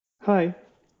Hi,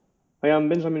 I am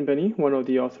Benni, one of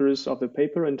the authors of the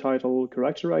paper entitled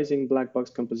Characterizing Black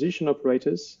Box Composition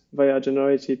Operators via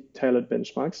Generated Tailored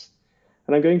Benchmarks,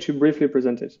 and I'm going to briefly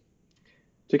present it.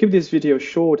 To keep this video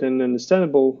short and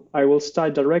understandable, I will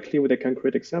start directly with a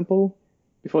concrete example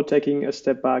before taking a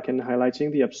step back and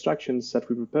highlighting the abstractions that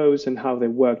we propose and how they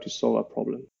work to solve our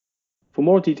problem. For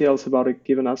more details about a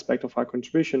given aspect of our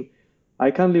contribution,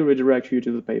 I kindly redirect you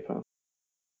to the paper.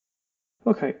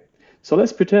 Okay, so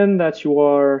let's pretend that you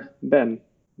are Ben.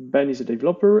 Ben is a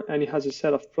developer and he has a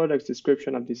set of products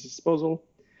description at his disposal,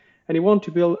 and he wants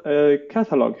to build a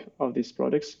catalog of these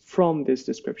products from this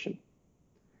description.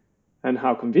 And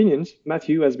how convenient,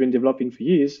 Matthew has been developing for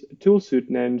years a toolsuit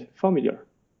named Familiar.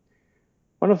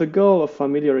 One of the goals of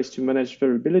Familiar is to manage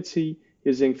variability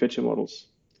using feature models.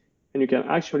 And you can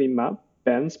actually map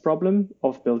Ben's problem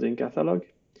of building catalog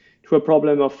to a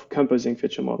problem of composing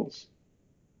feature models.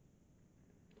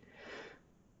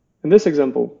 In this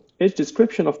example, each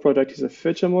description of product is a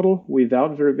feature model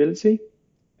without variability,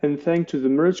 and thanks to the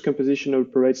merge composition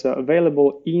operator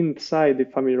available inside the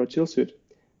Familiar toolsuit,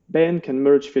 Ben can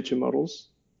merge feature models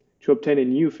to obtain a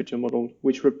new feature model,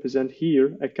 which represents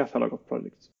here a catalog of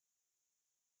products.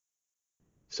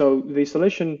 So the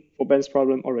solution for Ben's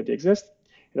problem already exists.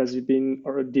 It has been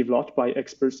developed by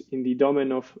experts in the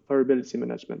domain of variability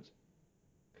management.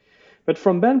 But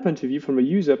from Ben's point of view, from a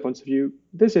user point of view,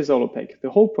 this is all opaque. The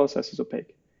whole process is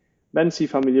opaque. Ben sees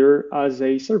Familiar as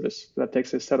a service that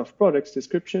takes a set of products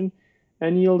description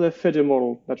and yields a feature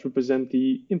model that represents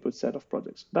the input set of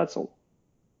products. That's all.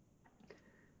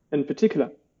 In particular,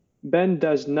 Ben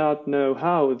does not know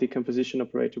how the composition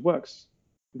operator works.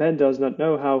 Ben does not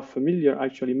know how Familiar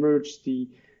actually merges the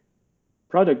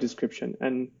product description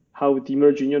and how the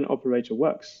merge union operator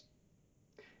works.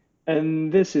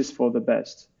 And this is for the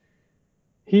best.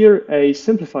 Here, a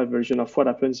simplified version of what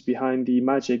happens behind the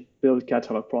magic build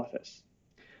catalog process.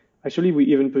 Actually, we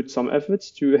even put some efforts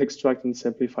to extract and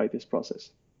simplify this process.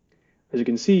 As you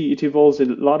can see, it involves a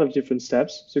lot of different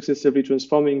steps, successively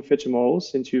transforming feature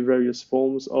models into various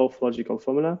forms of logical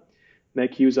formula,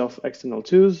 make use of external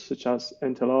tools such as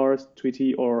NTLR,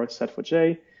 Tweety, or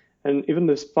Set4J, and even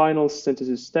this final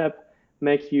synthesis step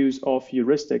make use of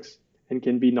heuristics and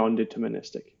can be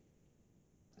non-deterministic.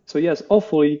 So yes,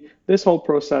 hopefully, this whole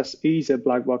process is a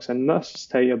black box and must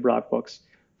stay a black box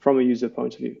from a user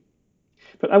point of view.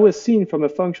 But I was seen from a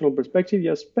functional perspective,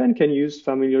 yes, Ben can use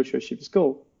Familiar to achieve this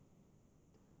goal.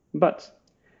 But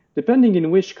depending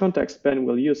in which context Ben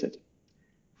will use it,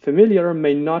 Familiar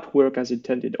may not work as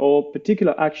intended, or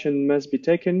particular action must be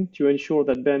taken to ensure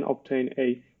that Ben obtain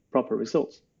a proper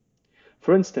result.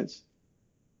 For instance,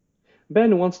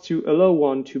 Ben wants to allow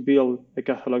one to build a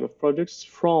catalog of products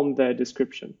from their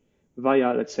description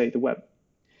via, let's say, the web.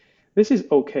 This is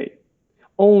okay,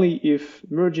 only if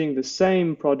merging the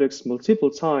same products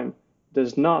multiple times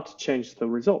does not change the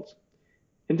result.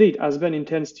 Indeed, as Ben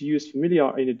intends to use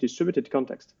Familiar in a distributed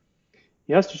context,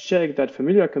 he has to check that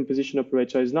Familiar composition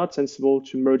operator is not sensible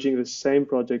to merging the same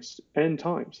products n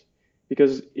times,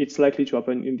 because it's likely to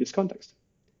happen in this context.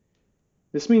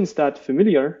 This means that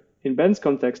Familiar in Ben's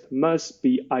context must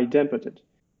be idempotent.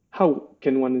 How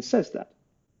can one assess that?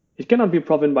 It cannot be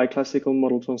proven by classical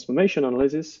model transformation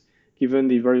analysis, given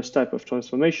the various types of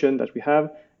transformation that we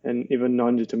have, and even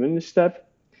non-deterministic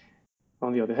step.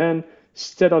 On the other hand,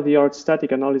 state-of-the-art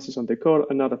static analysis on the code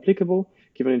are not applicable,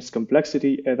 given its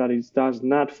complexity and that it does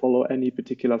not follow any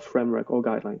particular framework or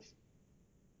guidelines.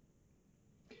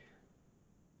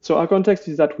 So our context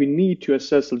is that we need to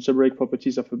assess algebraic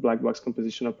properties of a black box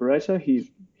composition operator.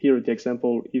 Here the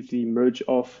example is the merge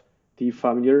of the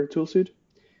Familiar toolsuit.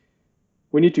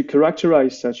 We need to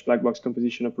characterize such black box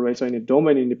composition operator in a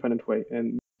domain-independent way,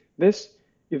 and this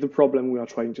is the problem we are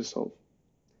trying to solve.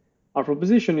 Our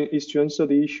proposition is to answer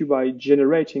the issue by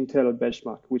generating tailored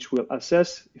benchmark, which will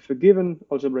assess if a given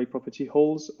algebraic property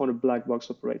holds on a black box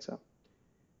operator.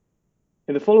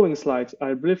 In the following slides,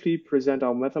 I'll briefly present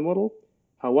our meta model,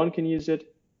 how one can use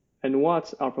it, and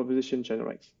what our proposition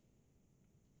generates.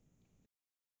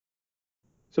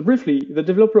 So briefly, the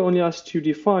developer only has to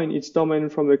define its domain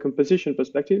from a composition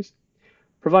perspective,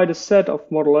 provide a set of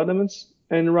model elements,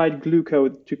 and write glue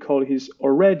code to call his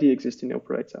already existing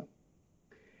operator.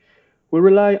 We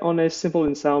rely on a simple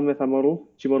and sound meta model,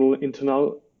 Gmodel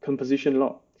internal composition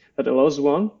law, that allows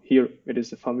one, here it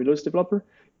is the Familiar's developer,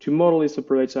 to model its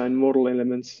operator and model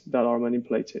elements that are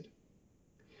manipulated.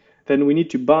 Then we need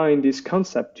to bind this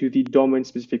concept to the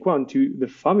domain-specific one, to the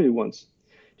family ones.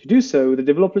 To do so, the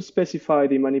developer specifies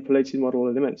the manipulated model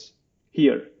elements,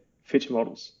 here, feature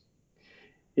models.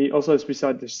 He also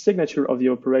specifies the signature of the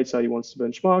operator he wants to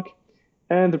benchmark,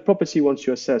 and the property he wants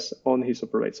to assess on his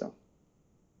operator.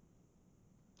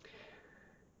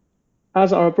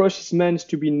 As our approach is meant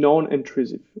to be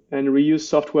non-intrusive and reuse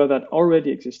software that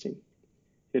already existing,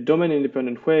 in a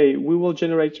domain-independent way, we will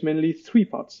generate mainly 3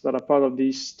 parts that are part of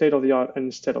the state-of-the-art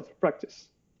and state-of practice.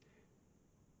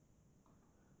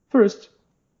 First,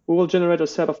 we will generate a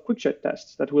set of quick-check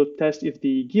tests that will test if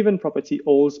the given property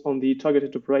holds on the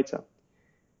targeted operator.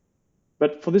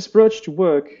 But for this approach to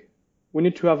work, we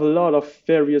need to have a lot of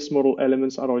various model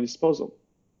elements at our disposal.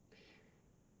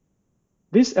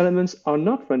 These elements are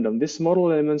not random. These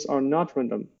model elements are not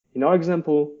random. In our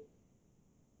example,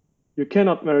 you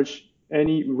cannot merge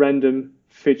any random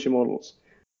feature models.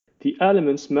 The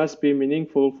elements must be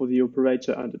meaningful for the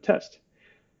operator under test.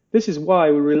 This is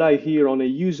why we rely here on a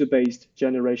user-based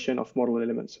generation of model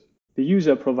elements. The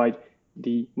user provides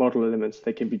the model elements.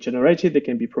 They can be generated, they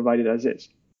can be provided as is.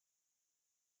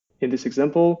 In this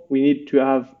example, we need to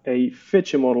have a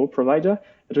feature model provider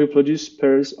that will produce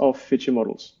pairs of feature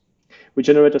models. We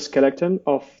generate a skeleton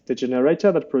of the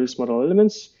generator that produces model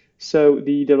elements, so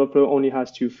the developer only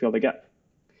has to fill the gap.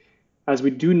 As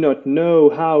we do not know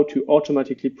how to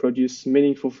automatically produce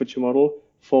meaningful feature model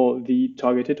for the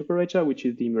targeted operator, which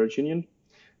is the merge union,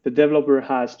 the developer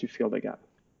has to fill the gap.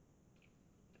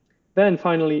 Then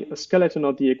finally, a skeleton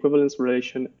of the equivalence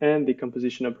relation and the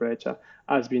composition operator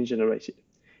has been generated.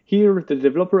 Here, the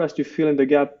developer has to fill in the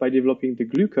gap by developing the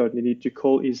glue code needed to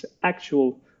call his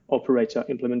actual operator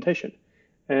implementation,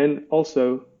 and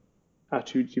also have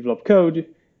to develop code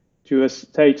to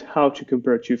state how to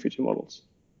compare 2 feature models.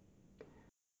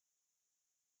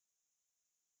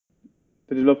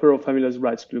 The developer of formulas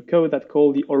writes glue code that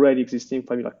calls the already existing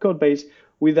formula code base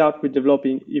without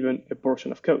redeveloping even a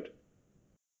portion of code.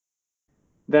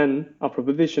 Then our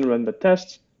proposition runs the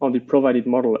test on the provided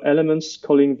model elements,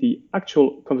 calling the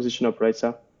actual composition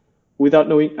operator without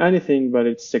knowing anything about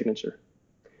its signature.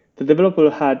 The developer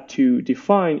had to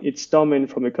define its domain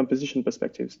from a composition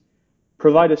perspective,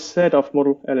 provide a set of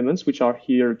model elements, which are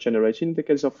here generated in the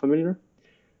case of familiar,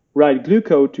 write glue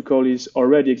code to call his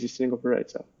already existing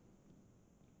operator.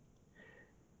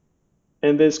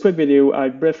 In this quick video, I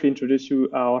briefly introduced you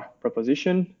our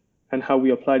proposition and how we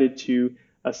applied it to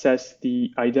assess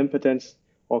the idempotence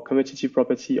or commutative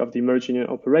property of the merge union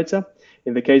operator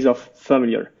in the case of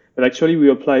familiar. But actually, we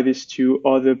apply this to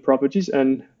other properties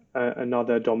and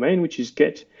another domain, which is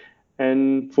get.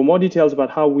 And for more details about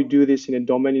how we do this in a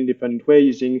domain-independent way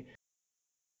using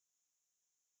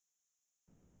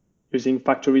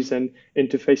factories and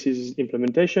interfaces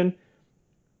implementation,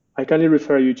 I kindly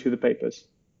refer you to the papers.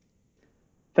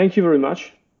 Thank you very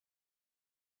much.